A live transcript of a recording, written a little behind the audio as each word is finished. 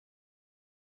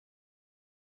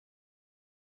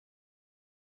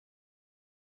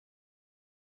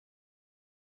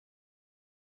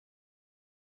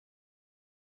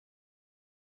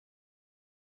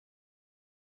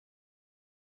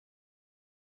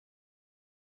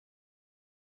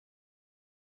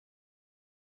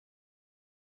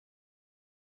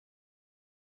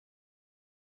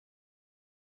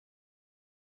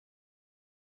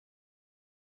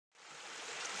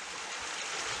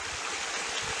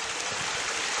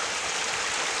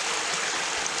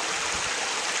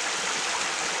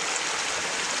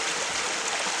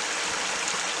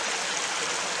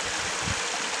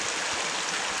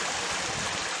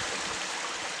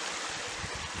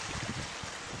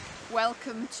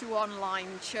Welcome to online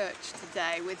church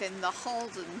today within the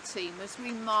Holden team as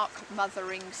we mark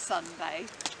Mothering Sunday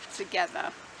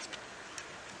together.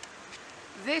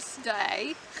 This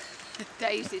day,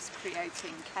 Daisy's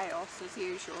creating chaos as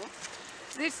usual,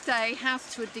 this day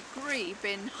has to a degree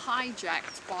been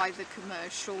hijacked by the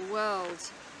commercial world.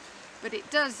 But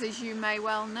it does, as you may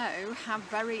well know, have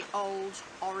very old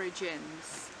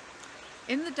origins.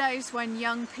 In the days when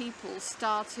young people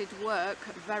started work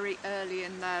very early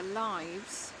in their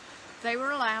lives, they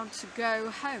were allowed to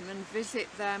go home and visit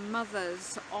their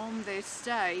mothers on this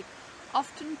day,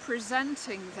 often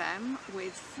presenting them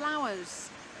with flowers.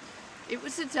 It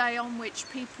was a day on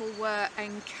which people were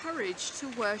encouraged to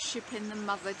worship in the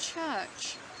Mother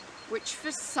Church, which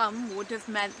for some would have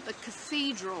meant the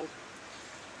cathedral.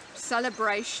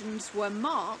 Celebrations were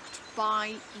marked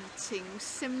by eating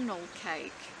simnel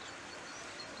cake.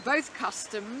 Both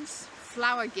customs,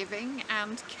 flower giving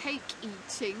and cake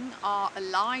eating, are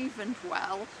alive and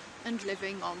well and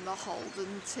living on the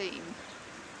Holden team.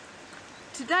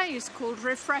 Today is called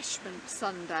Refreshment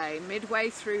Sunday.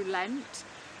 Midway through Lent,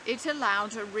 it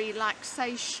allowed a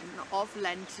relaxation of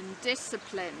Lenten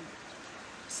discipline.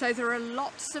 So there are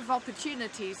lots of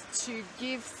opportunities to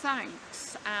give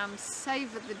thanks and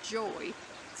savour the joy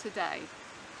today.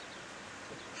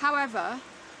 However,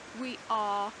 we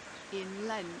are in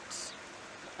Lent,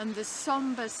 and the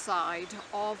sombre side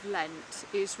of Lent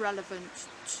is relevant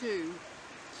too.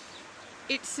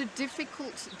 It's a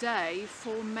difficult day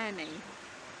for many,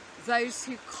 those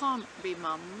who can't be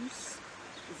mums,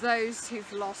 those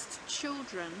who've lost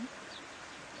children,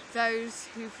 those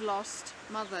who've lost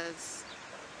mothers,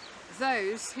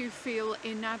 those who feel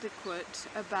inadequate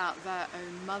about their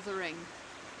own mothering,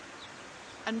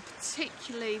 and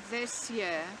particularly this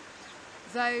year,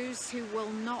 those who will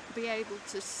not be able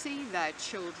to see their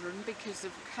children because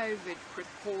of COVID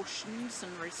precautions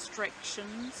and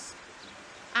restrictions,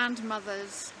 and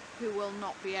mothers who will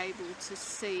not be able to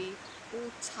see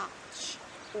or touch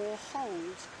or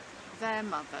hold their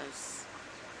mothers.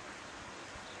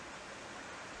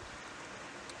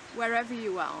 Wherever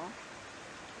you are,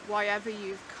 wherever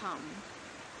you've come,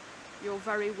 you're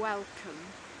very welcome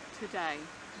today.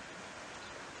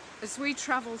 As we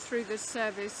travel through the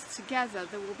service together,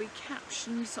 there will be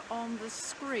captions on the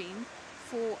screen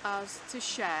for us to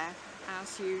share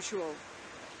as usual.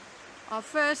 Our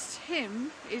first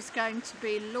hymn is going to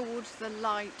be Lord, the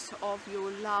light of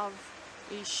your love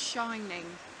is shining,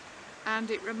 and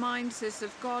it reminds us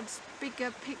of God's bigger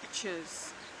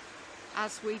pictures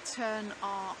as we turn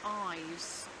our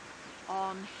eyes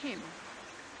on Him.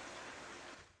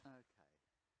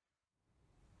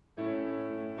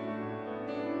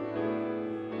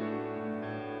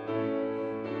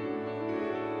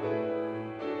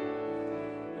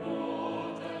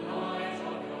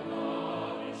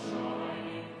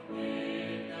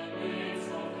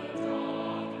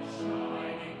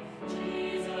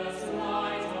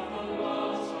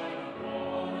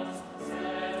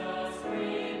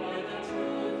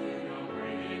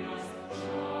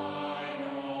 Shine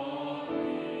on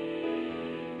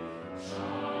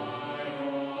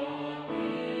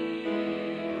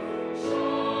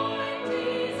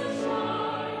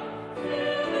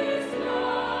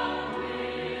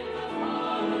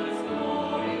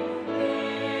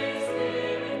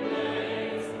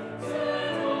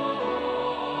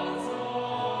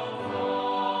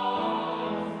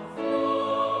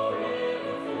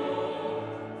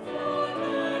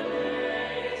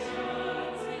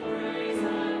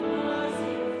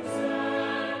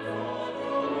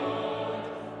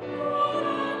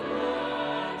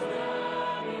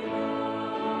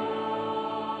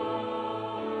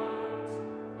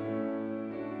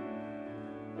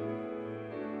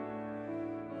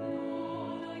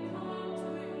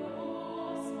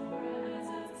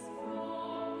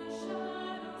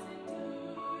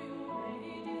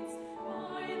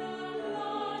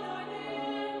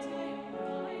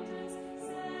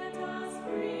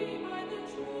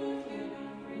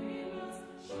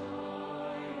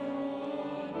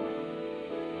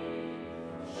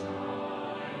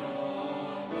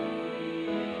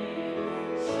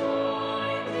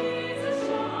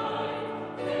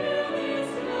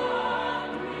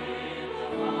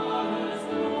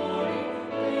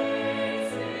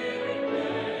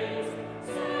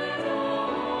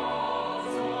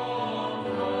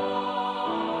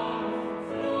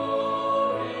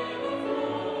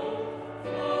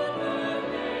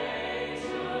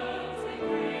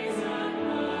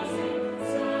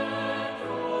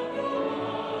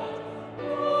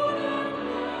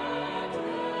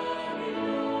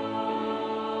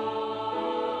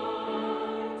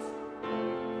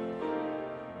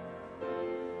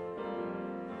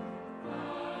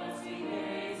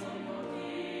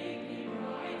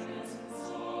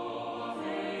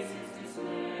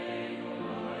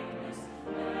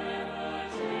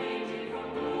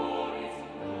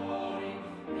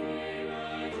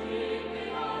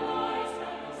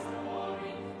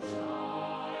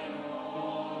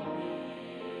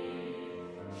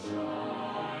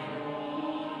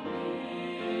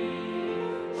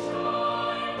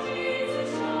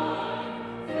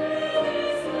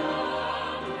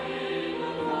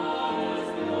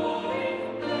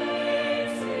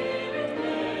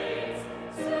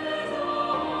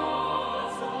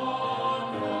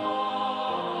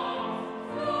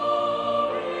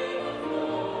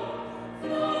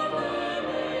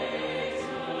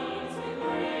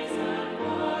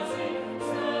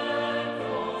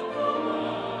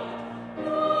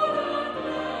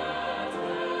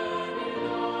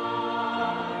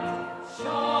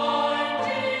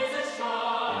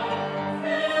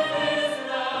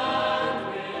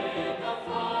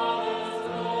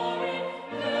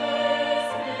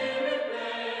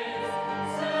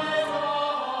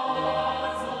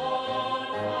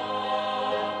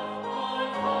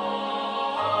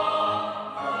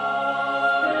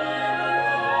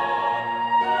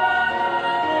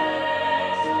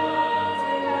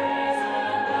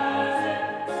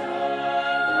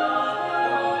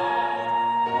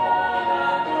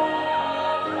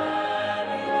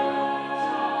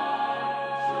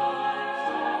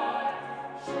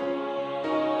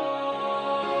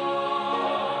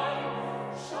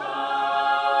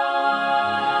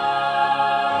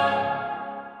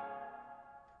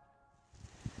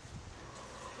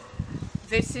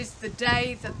This is the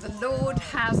day that the Lord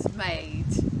has made.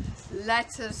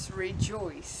 Let us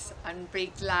rejoice and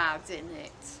be glad in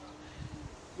it.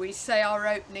 We say our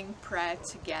opening prayer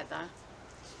together.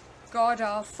 God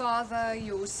our Father,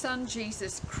 your Son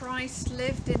Jesus Christ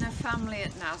lived in a family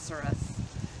at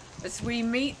Nazareth. As we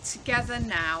meet together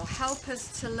now, help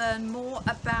us to learn more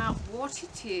about what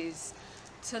it is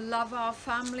to love our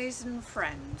families and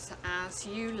friends as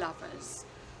you love us.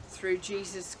 Through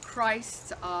Jesus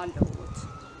Christ our Lord.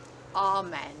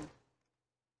 Amen.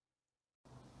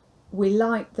 We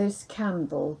light this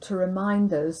candle to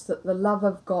remind us that the love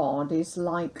of God is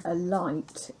like a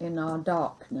light in our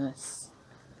darkness.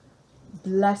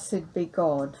 Blessed be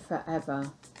God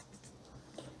forever.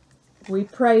 We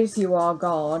praise you, our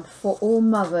God, for all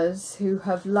mothers who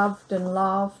have loved and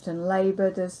laughed and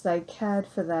laboured as they cared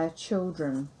for their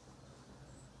children.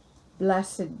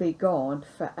 Blessed be God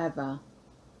forever.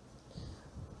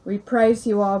 We praise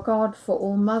you, our God, for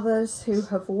all mothers who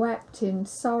have wept in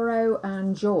sorrow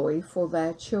and joy for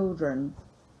their children.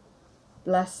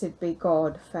 Blessed be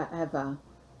God forever.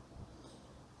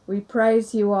 We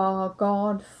praise you, our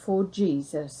God, for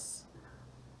Jesus,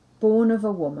 born of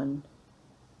a woman,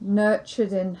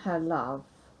 nurtured in her love,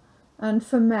 and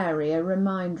for Mary, a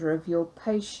reminder of your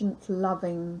patient,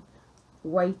 loving,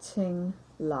 waiting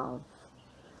love.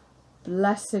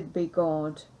 Blessed be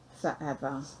God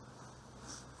forever.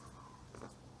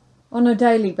 On a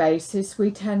daily basis,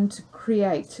 we tend to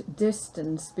create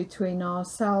distance between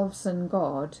ourselves and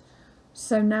God,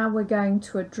 so now we're going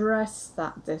to address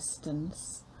that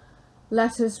distance.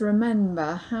 Let us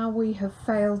remember how we have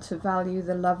failed to value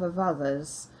the love of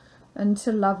others and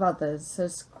to love others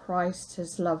as Christ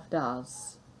has loved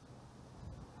us.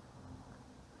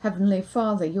 Heavenly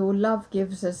Father, your love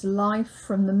gives us life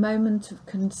from the moment of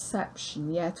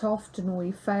conception, yet often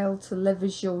we fail to live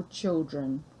as your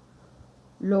children.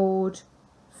 Lord,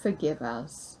 forgive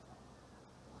us.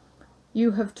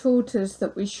 You have taught us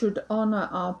that we should honour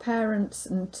our parents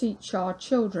and teach our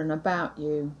children about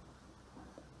you.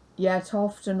 Yet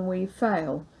often we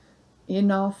fail in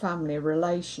our family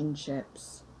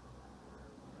relationships.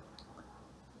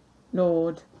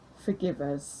 Lord, forgive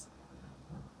us.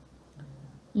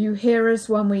 You hear us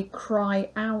when we cry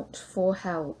out for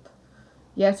help,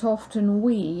 yet often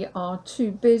we are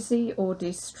too busy or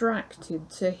distracted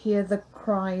to hear the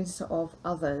cries of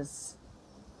others.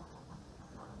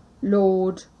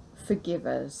 Lord, forgive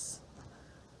us.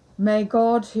 May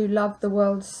God, who loved the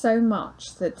world so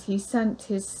much that he sent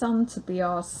his Son to be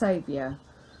our Saviour,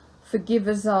 forgive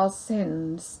us our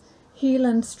sins, heal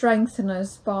and strengthen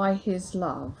us by his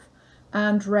love,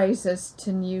 and raise us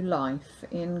to new life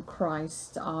in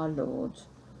Christ our Lord.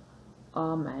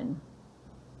 Amen.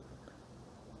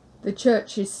 The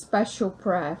Church's special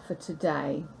prayer for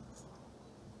today.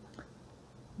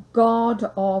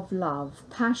 God of love,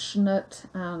 passionate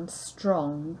and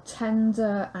strong,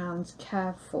 tender and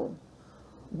careful,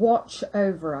 watch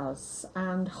over us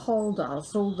and hold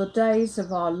us all the days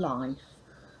of our life,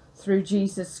 through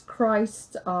Jesus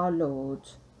Christ our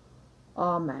Lord.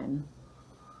 Amen.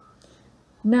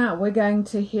 Now we're going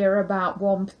to hear about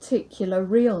one particular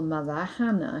real mother,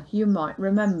 Hannah. You might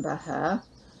remember her.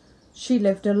 She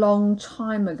lived a long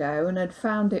time ago and had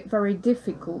found it very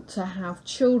difficult to have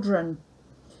children.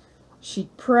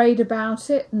 She prayed about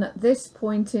it, and at this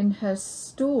point in her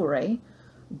story,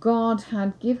 God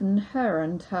had given her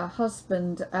and her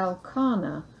husband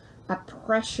Elkanah a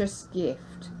precious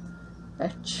gift, a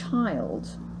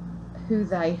child who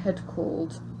they had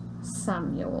called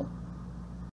Samuel.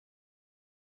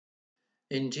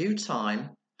 In due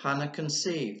time, Hannah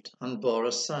conceived and bore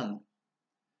a son.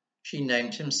 She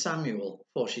named him Samuel,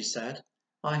 for she said,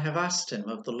 I have asked him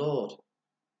of the Lord.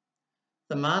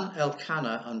 The man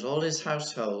Elkanah and all his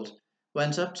household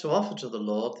went up to offer to the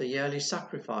Lord the yearly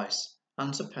sacrifice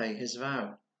and to pay his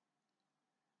vow.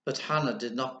 But Hannah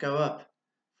did not go up,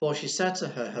 for she said to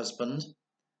her husband,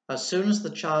 As soon as the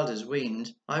child is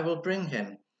weaned, I will bring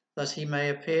him, that he may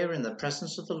appear in the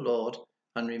presence of the Lord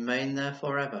and remain there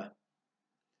forever.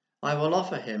 I will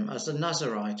offer him as a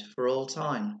Nazirite for all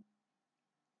time.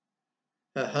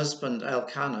 Her husband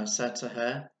Elkanah said to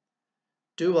her,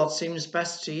 Do what seems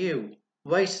best to you.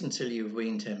 Wait until you've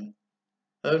weaned him.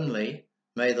 Only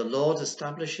may the Lord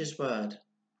establish his word.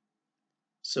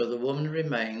 So the woman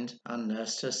remained and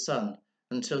nursed her son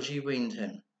until she weaned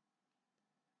him.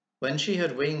 When she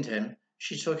had weaned him,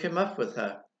 she took him up with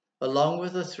her, along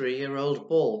with a 3-year-old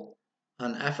bull,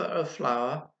 an ephah of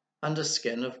flour, and a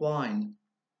skin of wine.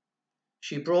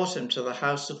 She brought him to the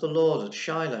house of the Lord at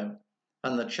Shiloh,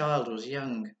 and the child was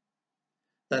young.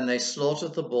 Then they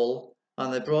slaughtered the bull,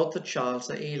 and they brought the child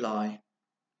to Eli.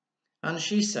 And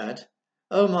she said,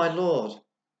 "O my Lord,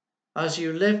 as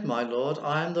you live, my Lord,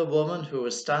 I am the woman who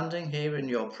was standing here in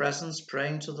your presence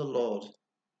praying to the Lord.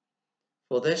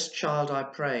 For this child I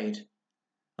prayed,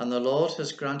 and the Lord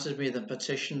has granted me the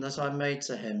petition that I made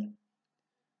to him.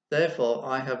 Therefore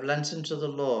I have lent him to the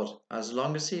Lord. As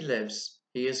long as he lives,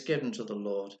 he is given to the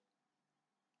Lord."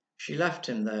 She left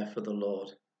him there for the Lord.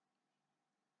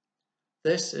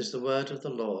 This is the word of the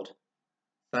Lord.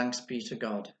 Thanks be to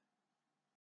God.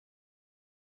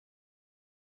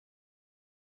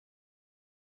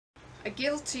 A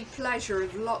guilty pleasure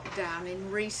of lockdown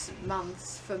in recent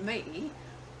months for me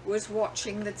was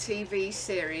watching the TV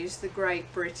series The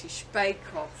Great British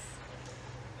Bake Off.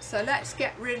 So let's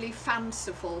get really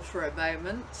fanciful for a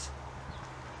moment.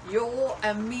 You're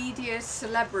a media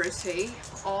celebrity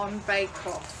on Bake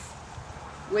Off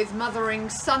with Mothering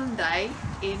Sunday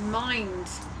in mind.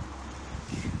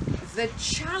 The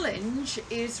challenge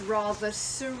is rather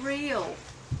surreal.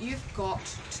 You've got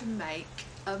to make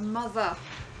a mother.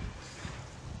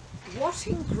 What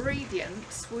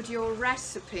ingredients would your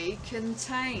recipe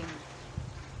contain?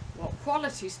 What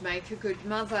qualities make a good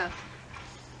mother?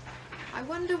 I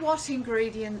wonder what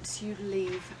ingredients you'd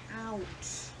leave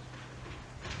out.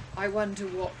 I wonder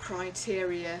what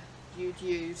criteria you'd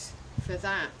use for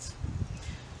that.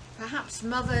 Perhaps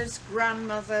mothers,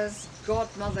 grandmothers,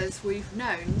 godmothers we've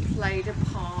known played a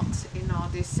part in our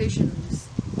decisions.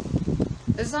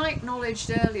 As I acknowledged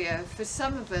earlier, for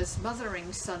some of us,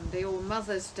 Mothering Sunday or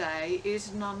Mother's Day is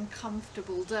an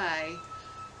uncomfortable day,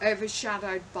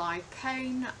 overshadowed by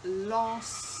pain,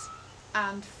 loss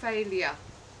and failure.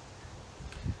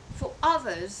 For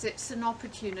others, it's an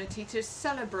opportunity to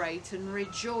celebrate and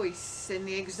rejoice in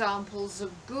the examples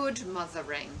of good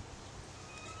mothering.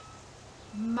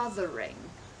 Mothering,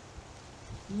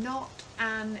 not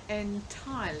an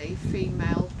entirely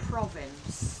female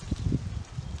province.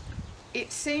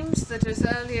 It seems that as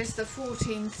early as the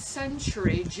 14th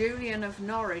century, Julian of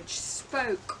Norwich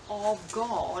spoke of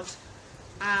God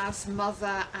as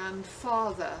mother and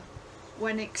father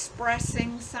when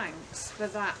expressing thanks for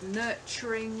that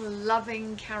nurturing,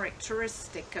 loving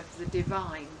characteristic of the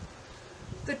divine,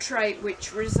 the trait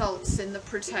which results in the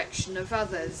protection of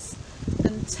others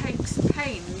and takes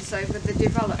pains over the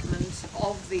development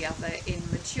of the other in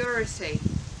maturity.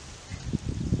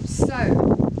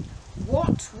 So,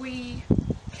 what we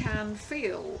can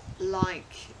feel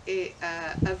like a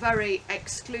very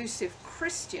exclusive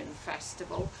Christian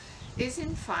festival is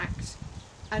in fact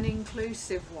an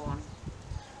inclusive one.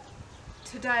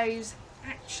 Today's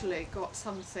actually got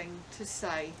something to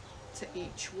say to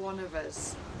each one of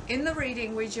us. In the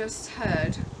reading we just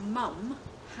heard, Mum,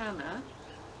 Hannah,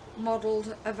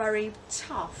 modelled a very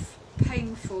tough,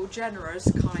 painful,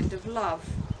 generous kind of love.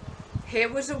 Here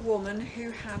was a woman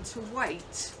who had to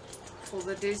wait for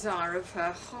the desire of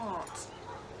her heart.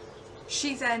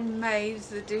 She then made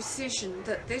the decision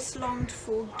that this longed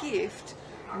for gift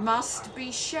must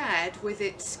be shared with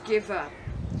its giver.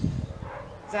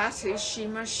 That is, she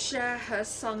must share her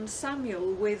son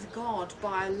Samuel with God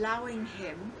by allowing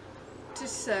him to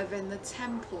serve in the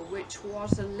temple, which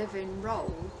was a living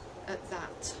role at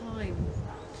that time.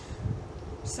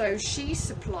 So she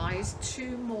supplies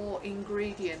two more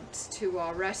ingredients to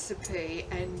our recipe: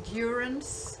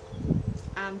 endurance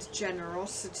and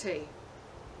generosity.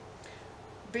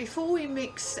 Before we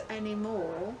mix any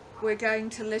more, we're going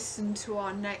to listen to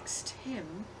our next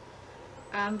hymn,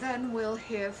 and then we'll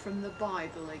hear from the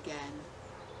Bible again.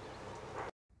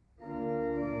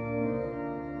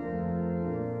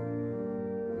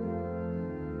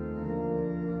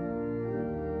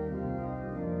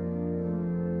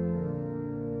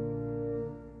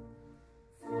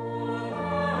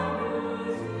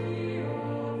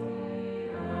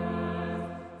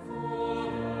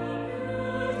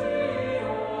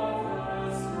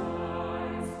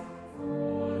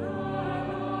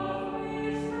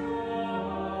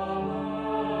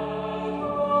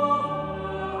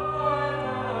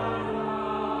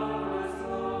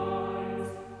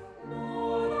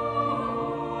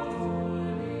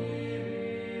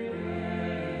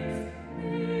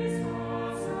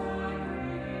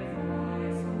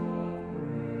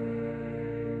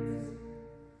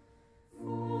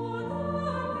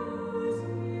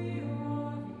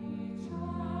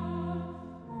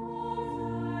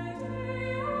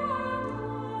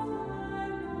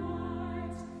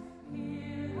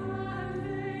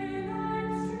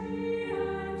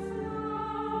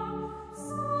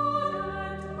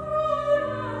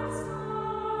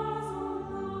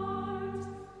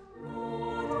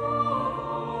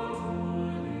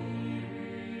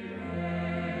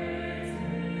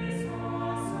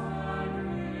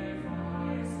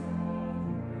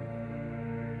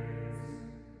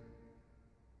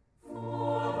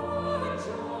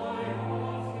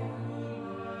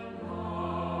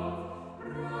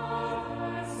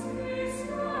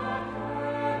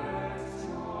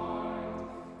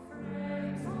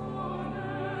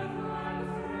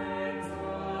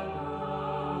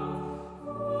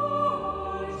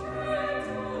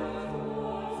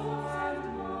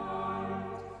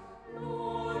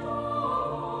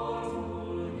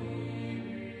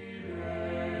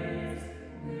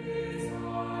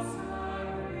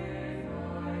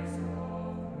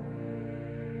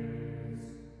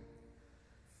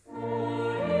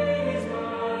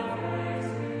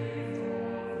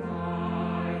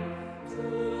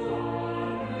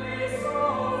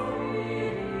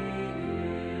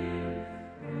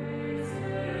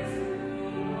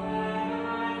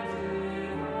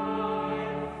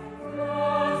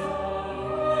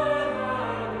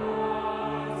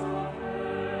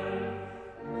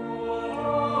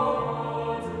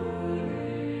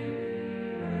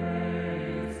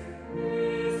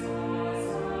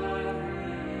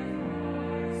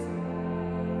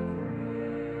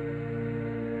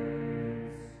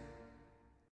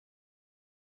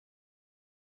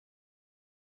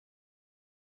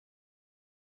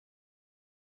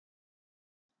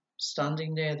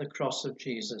 standing near the cross of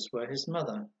Jesus were his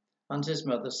mother and his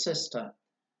mother's sister,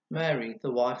 Mary,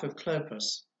 the wife of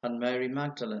Clopas, and Mary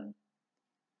Magdalene.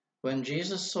 When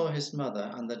Jesus saw his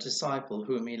mother and the disciple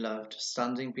whom he loved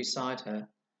standing beside her,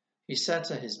 he said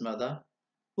to his mother,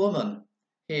 "Woman,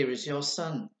 here is your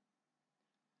son."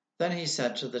 Then he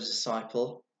said to the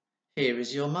disciple, "Here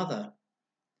is your mother."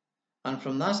 And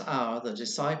from that hour the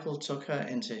disciple took her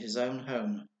into his own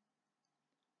home.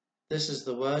 This is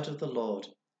the word of the Lord.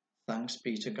 Thanks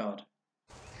be to God.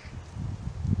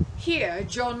 Here,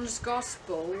 John's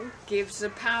Gospel gives a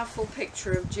powerful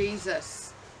picture of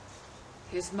Jesus,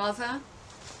 his mother,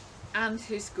 and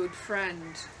his good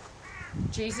friend.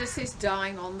 Jesus is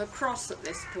dying on the cross at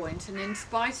this point, and in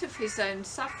spite of his own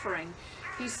suffering,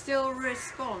 he still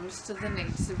responds to the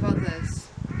needs of others.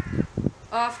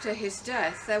 After his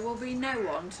death, there will be no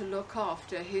one to look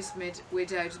after his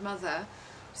widowed mother,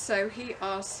 so he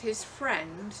asks his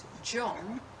friend,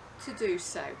 John, to do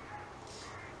so.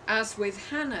 As with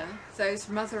Hannah, those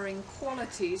mothering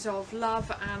qualities of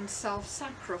love and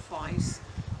self-sacrifice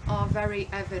are very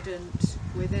evident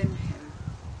within him.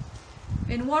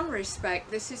 In one respect,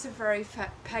 this is a very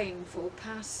painful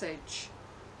passage.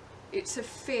 It's a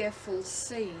fearful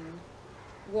scene,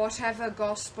 whatever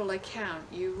gospel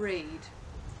account you read,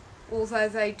 although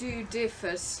they do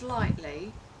differ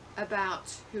slightly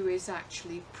about who is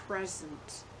actually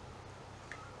present.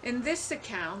 In this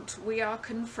account, we are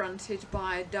confronted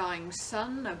by a dying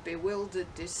son, a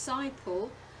bewildered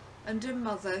disciple, and a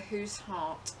mother whose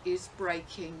heart is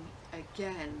breaking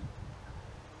again,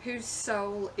 whose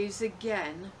soul is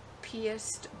again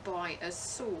pierced by a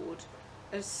sword,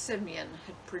 as Simeon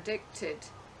had predicted.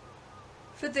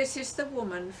 For this is the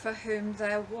woman for whom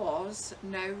there was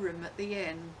no room at the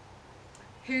inn,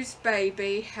 whose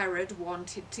baby Herod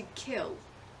wanted to kill,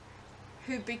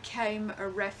 who became a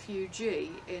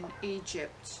refugee in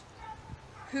Egypt,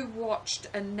 who watched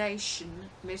a nation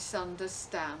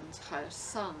misunderstand her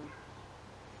son.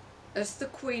 As the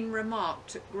Queen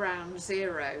remarked at Ground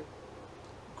Zero,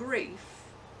 grief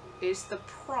is the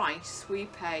price we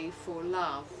pay for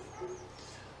love.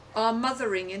 Our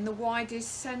mothering in the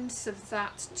widest sense of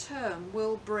that term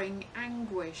will bring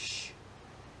anguish.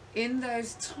 In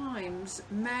those times,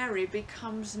 Mary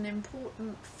becomes an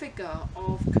important figure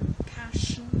of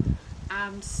compassion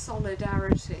and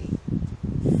solidarity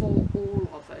for all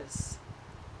of us.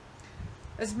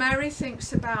 As Mary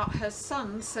thinks about her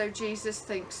son, so Jesus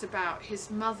thinks about his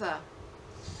mother.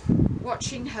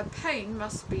 Watching her pain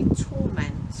must be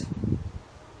torment.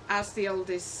 As the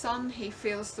oldest son, he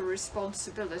feels the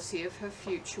responsibility of her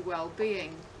future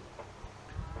well-being.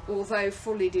 Although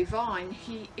fully divine,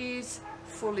 he is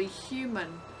fully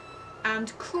human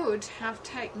and could have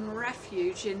taken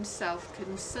refuge in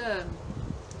self-concern.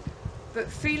 But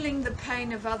feeling the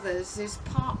pain of others is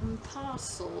part and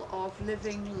parcel of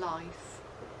living life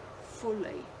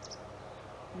fully.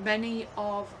 Many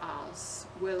of us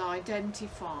will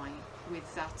identify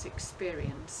with that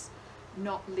experience,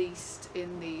 not least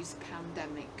in these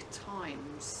pandemic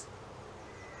times.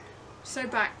 So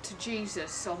back to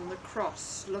Jesus on the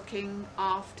cross, looking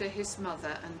after his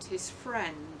mother and his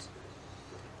friend.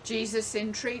 Jesus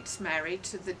entrusts Mary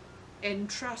to the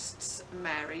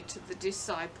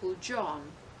disciple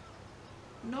John,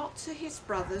 not to his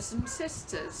brothers and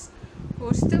sisters, who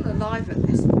are still alive at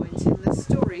this point in the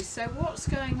story. So what's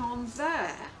going on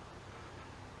there?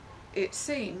 It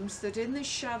seems that in the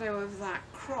shadow of that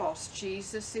cross,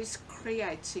 Jesus is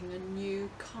creating a new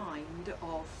kind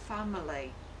of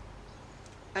family.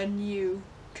 A new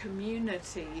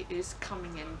community is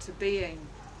coming into being.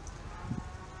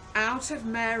 Out of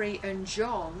Mary and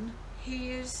John,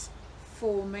 he is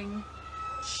forming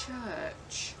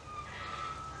church.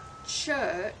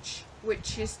 Church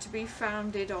which is to be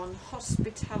founded on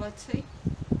hospitality,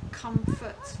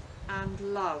 comfort and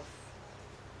love.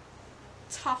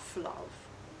 Tough love.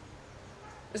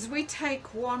 As we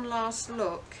take one last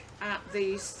look at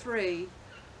these three,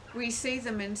 we see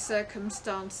them in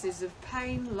circumstances of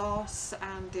pain, loss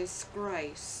and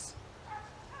disgrace.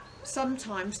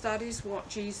 Sometimes that is what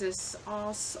Jesus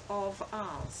asks of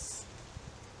us,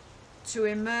 to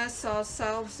immerse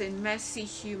ourselves in messy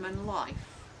human life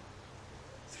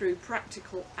through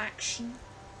practical action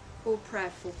or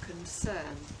prayerful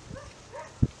concern.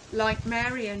 Like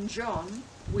Mary and John,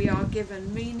 we are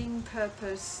given meaning,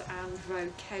 purpose and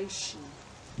vocation.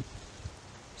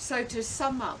 So to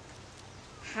sum up,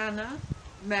 Hannah,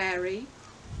 Mary,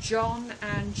 John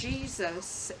and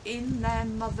Jesus in their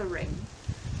mothering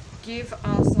give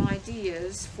us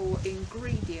ideas for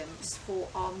ingredients for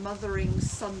our Mothering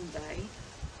Sunday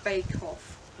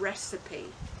bake-off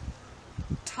recipe.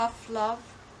 Tough love,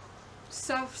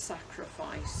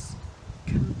 self-sacrifice,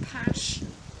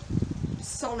 compassion,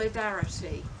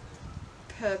 solidarity,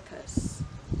 purpose.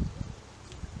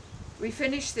 We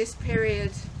finish this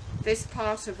period, this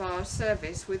part of our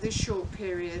service, with a short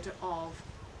period of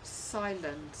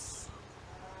silence.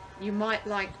 You might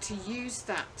like to use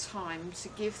that time to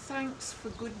give thanks for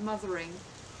good mothering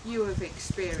you have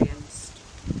experienced.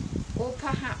 Or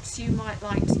perhaps you might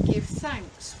like to give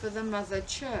thanks for the Mother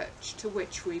Church to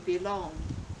which we belong.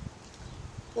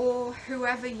 Or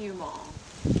whoever you are,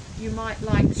 you might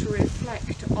like to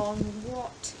reflect on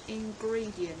what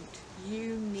ingredient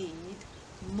you need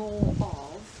more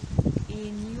of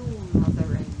in your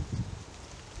mothering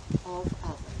of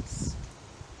others.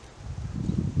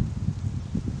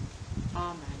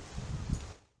 Amen.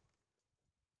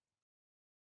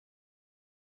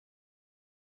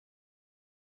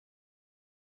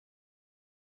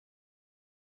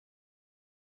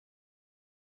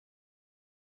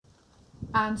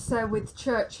 And so with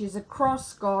churches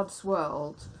across God's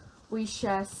world, we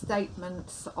share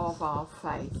statements of our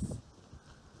faith.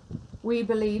 We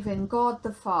believe in God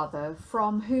the Father,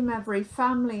 from whom every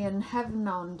family in heaven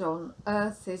and on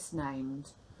earth is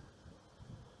named.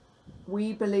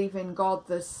 We believe in God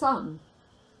the Son,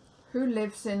 who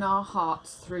lives in our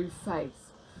hearts through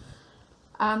faith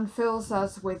and fills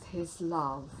us with his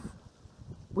love.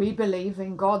 We believe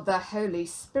in God the Holy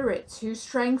Spirit, who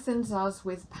strengthens us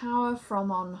with power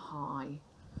from on high.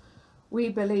 We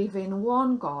believe in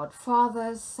one God,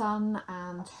 Father, Son,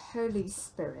 and Holy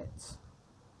Spirit.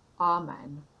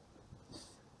 Amen.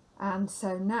 And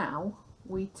so now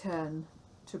we turn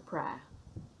to prayer.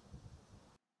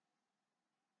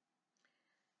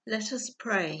 Let us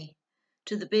pray.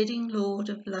 To the bidding Lord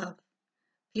of love,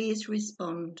 please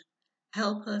respond,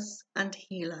 help us and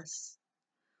heal us.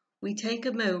 We take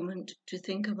a moment to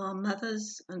think of our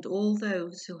mothers and all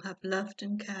those who have loved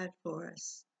and cared for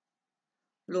us.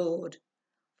 Lord,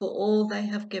 for all they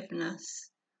have given us,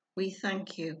 we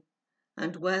thank you,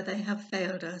 and where they have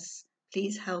failed us,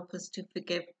 please help us to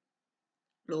forgive.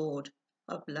 Lord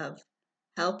of love,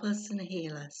 help us and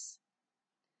heal us.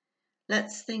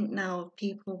 Let's think now of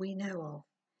people we know of,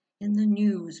 in the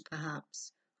news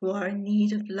perhaps, who are in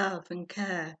need of love and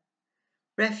care.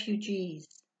 Refugees,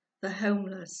 the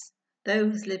homeless,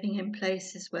 those living in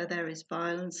places where there is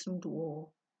violence and war.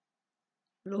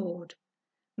 Lord,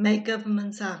 may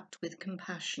governments act with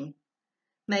compassion.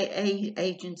 May aid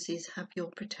agencies have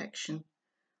your protection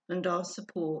and our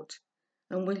support,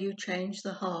 and will you change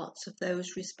the hearts of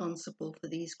those responsible for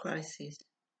these crises.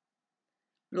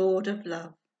 Lord of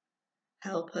love,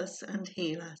 help us and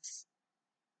heal us.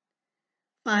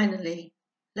 Finally,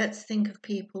 let's think of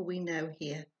people we know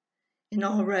here, in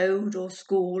our road or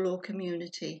school or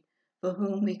community, for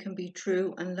whom we can be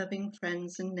true and loving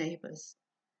friends and neighbours.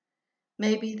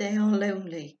 Maybe they are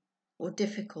lonely or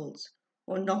difficult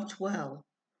or not well,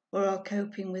 or are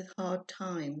coping with hard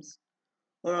times,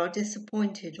 or are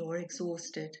disappointed or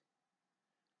exhausted.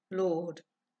 Lord,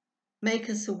 make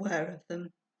us aware of them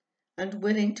and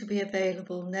willing to be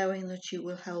available, knowing that you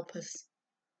will help us.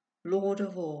 Lord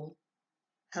of all,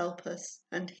 help us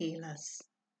and heal us.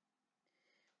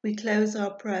 We close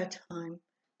our prayer time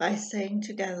by saying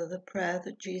together the prayer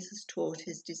that Jesus taught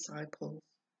his disciples.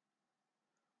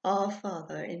 Our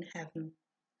Father in heaven,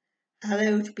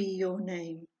 hallowed be your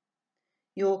name.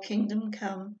 Your kingdom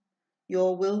come,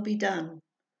 your will be done,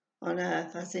 on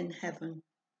earth as in heaven.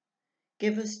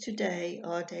 Give us today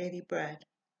our daily bread.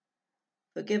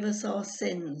 Forgive us our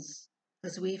sins,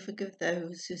 as we forgive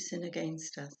those who sin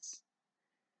against us.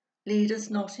 Lead us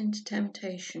not into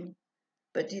temptation,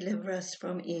 but deliver us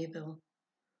from evil.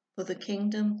 For the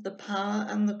kingdom, the power,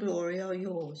 and the glory are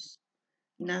yours,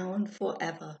 now and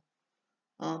forever.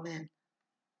 Amen.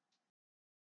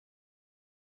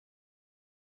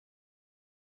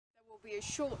 There will be a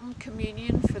shortened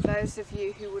communion for those of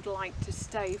you who would like to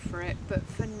stay for it, but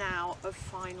for now, a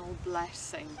final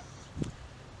blessing.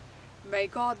 May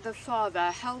God the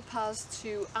Father help us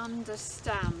to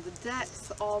understand the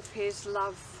depth of his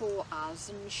love for us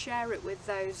and share it with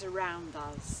those around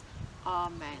us.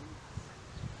 Amen.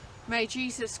 May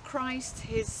Jesus Christ,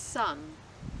 his Son,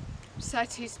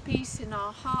 set his peace in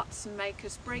our hearts and make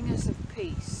us bringers of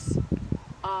peace.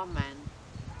 Amen.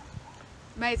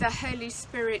 May the Holy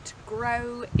Spirit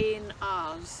grow in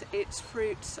us its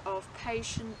fruits of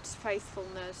patience,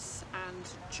 faithfulness and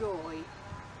joy.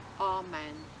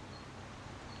 Amen.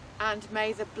 And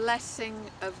may the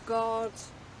blessing of God,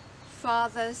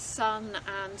 Father, Son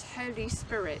and Holy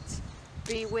Spirit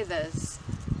be with us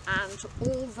and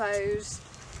all those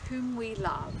whom we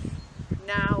love,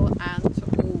 now and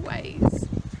always.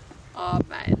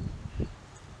 Amen.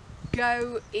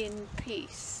 go in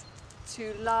peace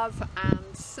to love and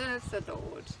serve the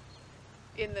Lord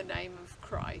in the name of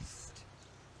Christ.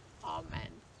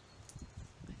 Amen.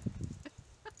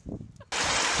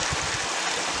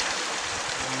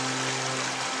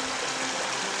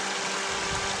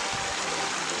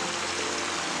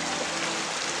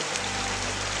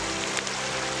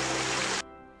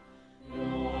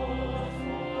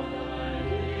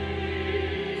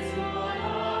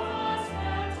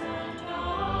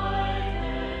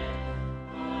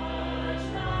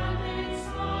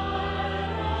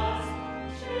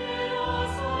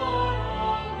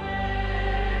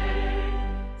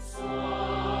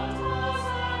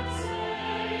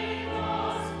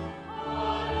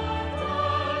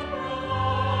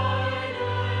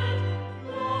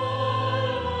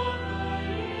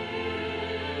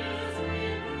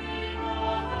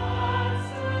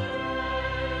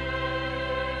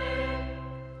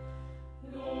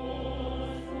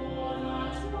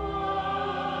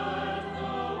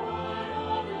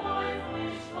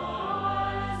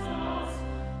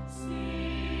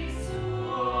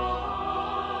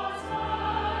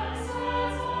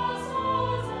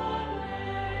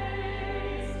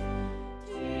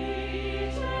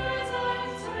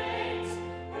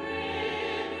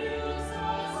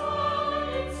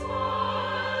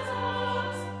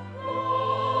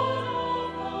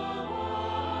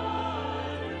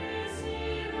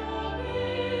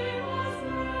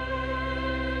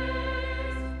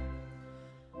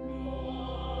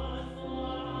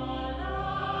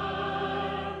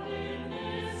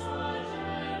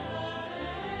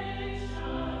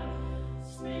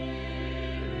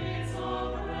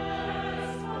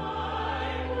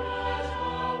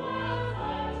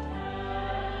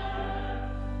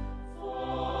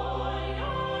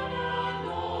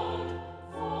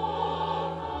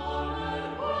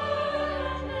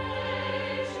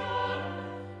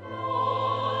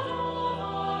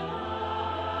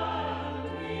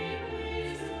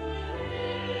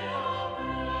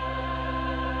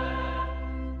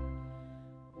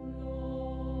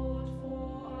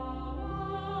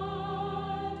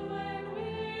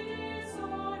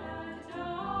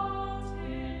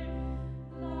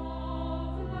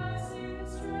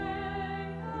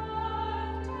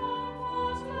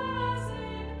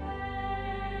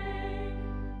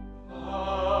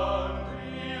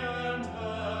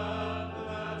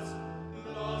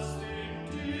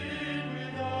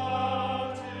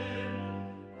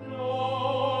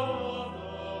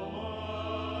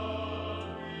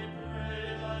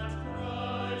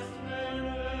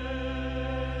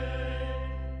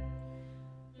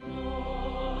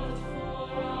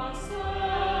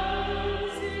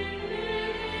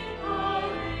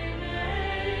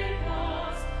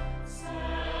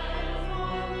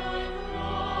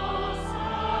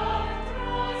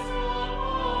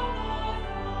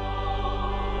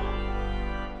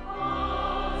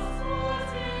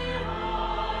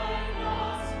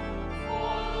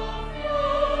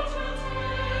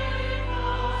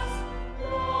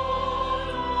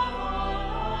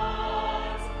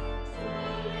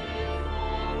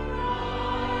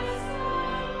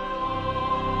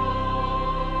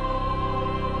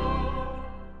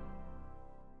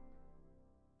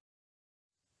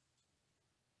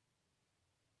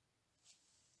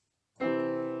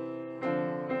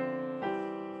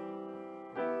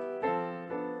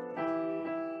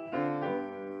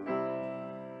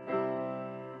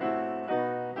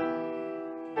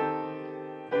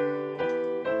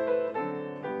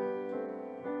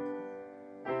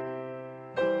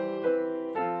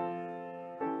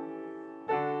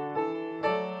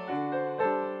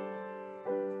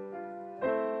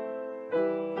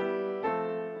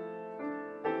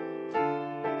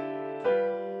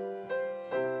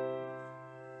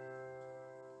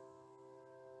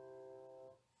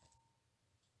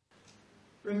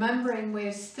 Remembering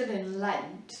we're still in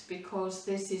Lent, because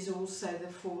this is also the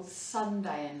fourth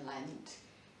Sunday in Lent,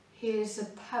 here's a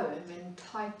poem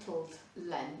entitled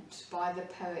Lent by the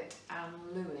poet Anne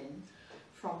Lewin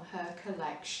from her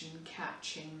collection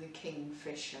Catching the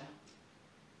Kingfisher.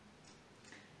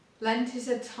 Lent is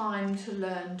a time to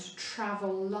learn to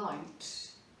travel light,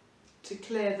 to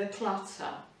clear the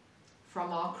clutter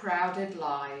from our crowded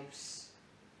lives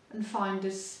and find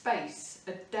a space,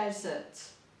 a desert.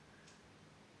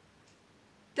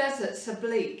 Deserts are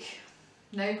bleak,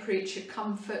 no creature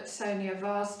comforts, only a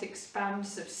vast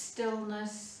expanse of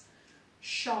stillness,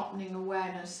 sharpening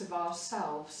awareness of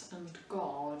ourselves and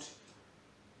God.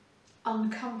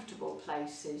 Uncomfortable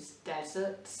places,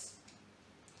 deserts.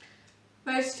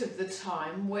 Most of the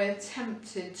time we're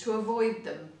tempted to avoid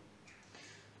them,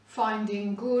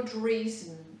 finding good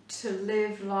reason to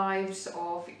live lives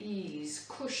of ease,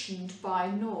 cushioned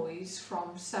by noise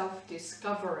from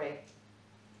self-discovery,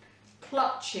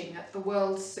 clutching at the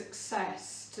world's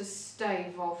success to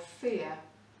stave off fear.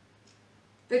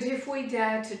 But if we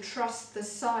dare to trust the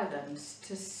silence,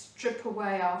 to strip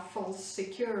away our false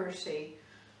security,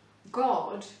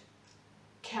 God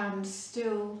can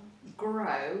still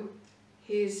grow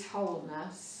his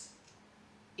wholeness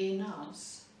in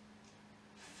us,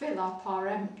 fill up our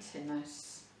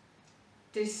emptiness,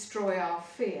 destroy our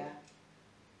fear,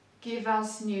 give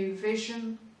us new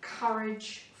vision,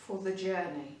 courage for the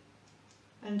journey,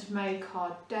 and make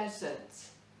our desert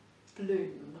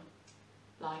bloom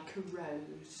like a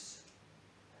rose.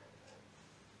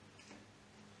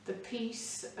 The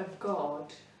peace of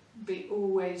God be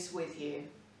always with you.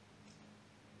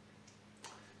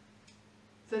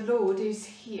 The Lord is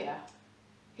here.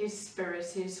 His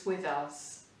Spirit is with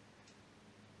us.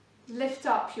 Lift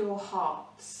up your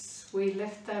hearts. We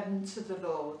lift them to the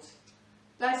Lord.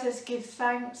 Let us give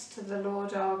thanks to the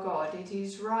Lord our God. It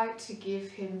is right to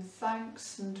give him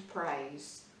thanks and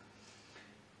praise.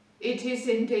 It is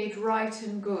indeed right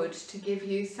and good to give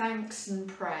you thanks and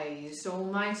praise,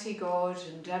 Almighty God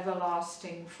and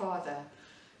everlasting Father,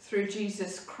 through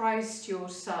Jesus Christ your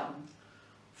Son.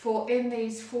 For in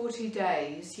these 40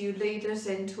 days you lead us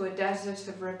into a desert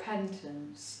of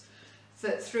repentance,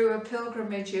 that through a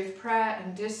pilgrimage of prayer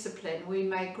and discipline we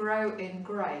may grow in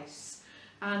grace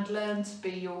and learn to be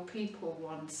your people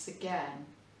once again.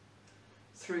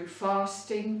 Through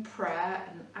fasting, prayer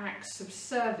and acts of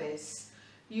service,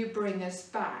 you bring us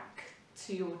back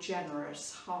to your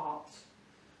generous heart.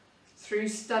 Through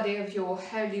study of your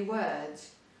holy word,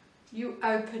 you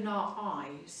open our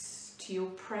eyes to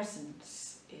your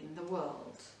presence in the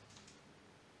world.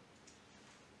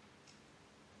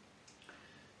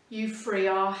 You free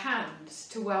our hands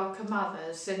to welcome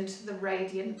others into the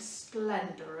radiant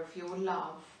splendour of your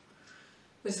love.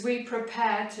 As we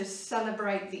prepare to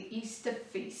celebrate the Easter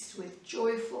feast with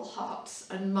joyful hearts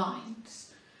and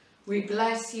minds, we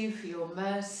bless you for your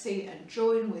mercy and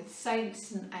join with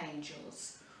saints and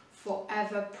angels,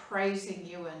 forever praising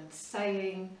you and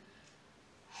saying,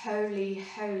 Holy,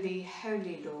 holy,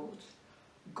 holy Lord,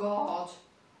 God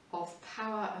of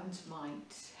power and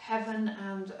might, heaven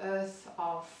and earth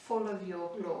are full of your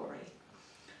glory.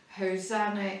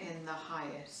 Hosanna in the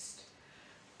highest.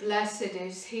 Blessed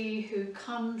is he who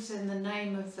comes in the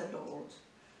name of the Lord.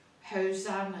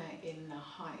 Hosanna in the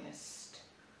highest.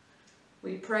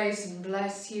 We praise and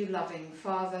bless you, loving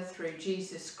Father, through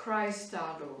Jesus Christ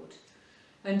our Lord.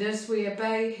 And as we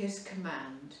obey his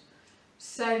command,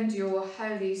 send your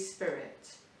Holy Spirit,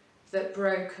 that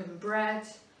broken bread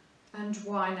and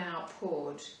wine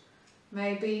outpoured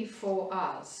may be for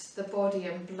us the body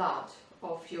and blood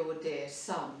of your dear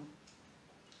Son.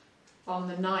 On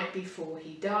the night before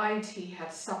he died, he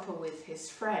had supper with his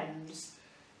friends.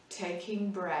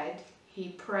 Taking bread, he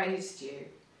praised you.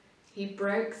 He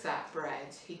broke that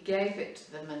bread, he gave it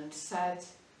to them and said,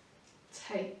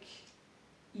 Take,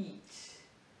 eat.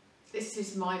 This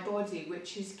is my body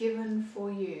which is given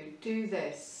for you. Do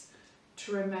this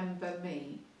to remember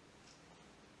me.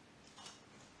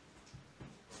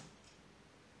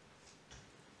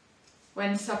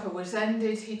 When supper was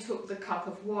ended, he took the cup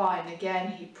of wine.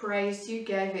 Again he praised you,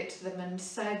 gave it to them and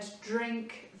said,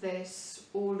 Drink this,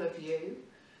 all of you.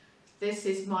 This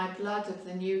is my blood of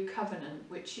the new covenant,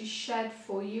 which is shed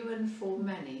for you and for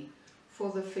many, for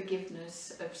the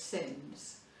forgiveness of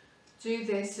sins. Do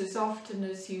this as often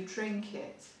as you drink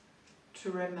it, to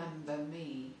remember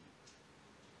me.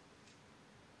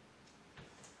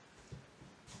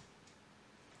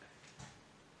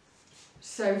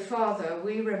 So, Father,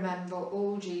 we remember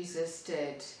all Jesus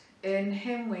did. In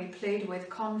him we plead with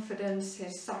confidence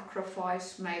his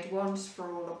sacrifice made once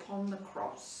for all upon the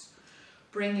cross,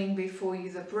 bringing before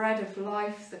you the bread of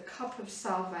life, the cup of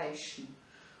salvation.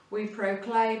 We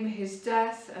proclaim his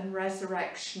death and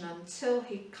resurrection until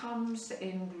he comes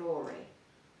in glory.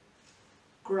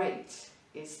 Great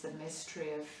is the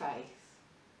mystery of faith.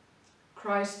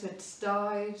 Christ has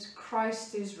died,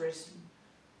 Christ is risen,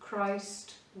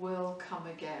 Christ will come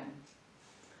again.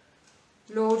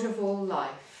 Lord of all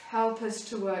life, help us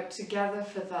to work together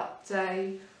for that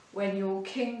day when your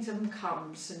kingdom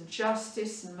comes and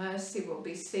justice and mercy will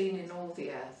be seen in all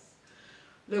the earth.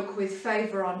 Look with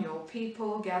favour on your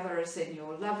people, gather us in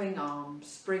your loving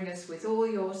arms, bring us with all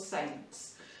your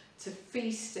saints to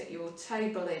feast at your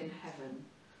table in heaven.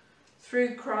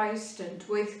 Through Christ and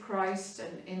with Christ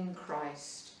and in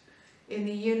Christ, in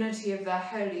the unity of the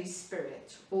Holy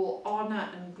Spirit, all honour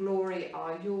and glory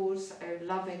are yours, O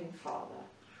loving Father,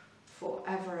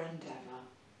 forever and ever.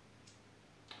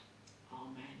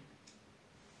 Amen.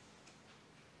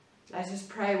 Let us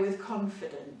pray with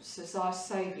confidence as our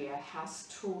Saviour has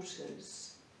taught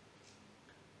us.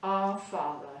 Our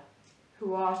Father,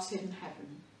 who art in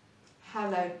heaven,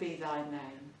 hallowed be thy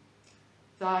name.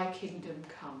 Thy kingdom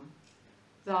come,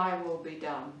 thy will be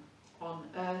done, on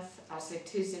earth as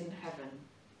it is in heaven.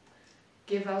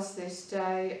 Give us this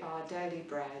day our daily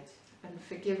bread, and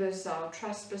forgive us our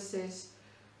trespasses,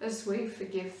 as we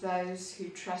forgive those who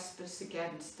trespass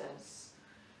against us.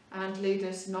 And lead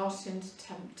us not into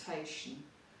temptation,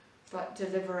 but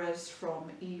deliver us from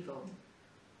evil.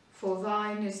 For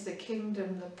thine is the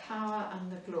kingdom, the power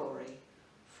and the glory,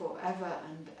 for ever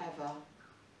and ever.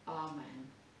 Amen.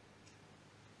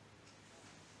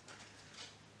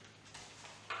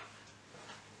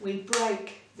 We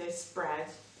break this bread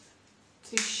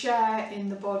to share in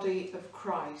the body of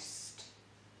Christ.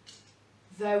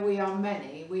 Though we are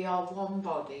many, we are one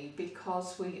body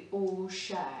because we all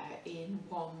share in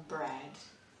one bread.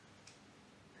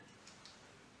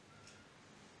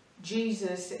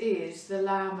 Jesus is the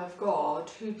Lamb of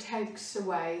God who takes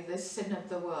away the sin of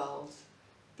the world.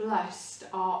 Blessed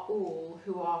are all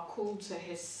who are called to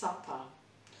his supper.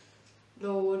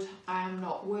 Lord, I am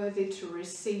not worthy to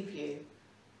receive you,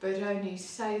 but only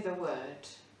say the word,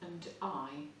 and I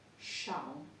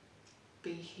shall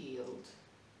be healed.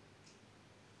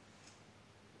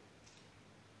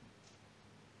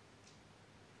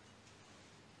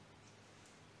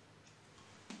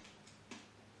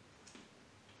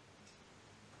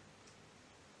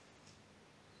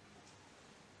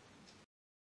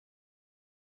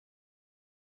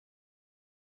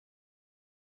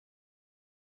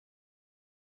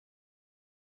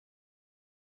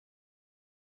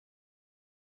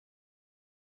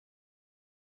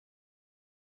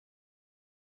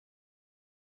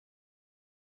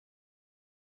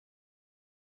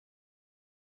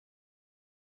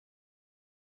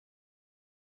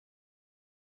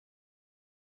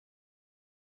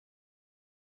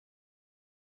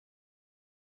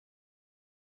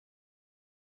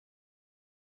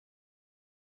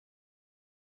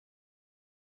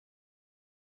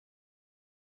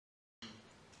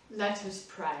 Let us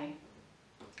pray.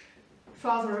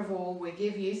 Father of all, we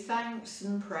give you thanks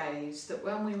and praise that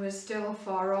when we were still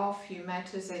far off, you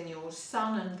met us in your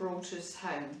Son and brought us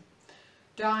home.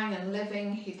 Dying and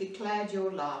living, he declared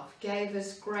your love, gave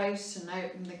us grace and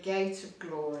opened the gate of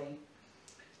glory.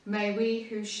 May we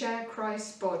who share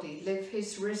Christ's body live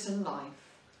his risen life.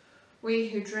 We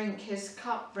who drink his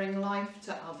cup bring life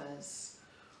to others.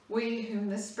 We whom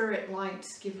the Spirit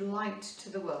lights give light to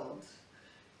the world.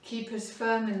 Keep us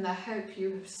firm in the hope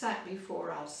you have set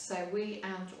before us, so we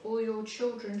and all your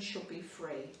children shall be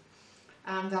free,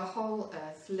 and the whole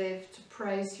earth live to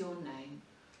praise your name,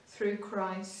 through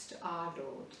Christ our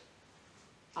Lord.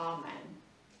 Amen.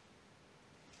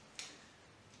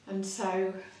 And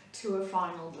so to a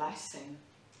final blessing.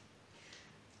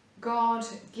 God,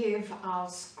 give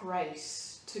us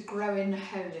grace to grow in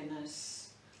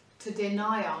holiness, to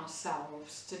deny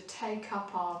ourselves, to take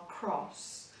up our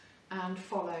cross, and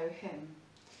follow him.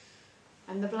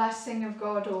 And the blessing of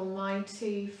God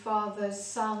Almighty, Father,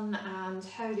 Son and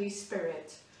Holy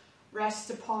Spirit rest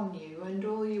upon you and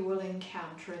all you will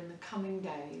encounter in the coming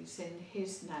days, in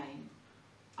his name.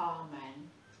 Amen.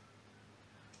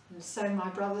 And so, my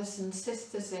brothers and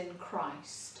sisters in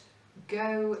Christ,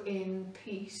 go in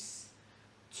peace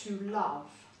to love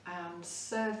and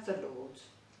serve the Lord.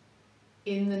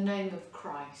 In the name of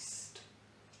Christ.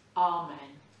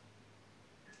 Amen.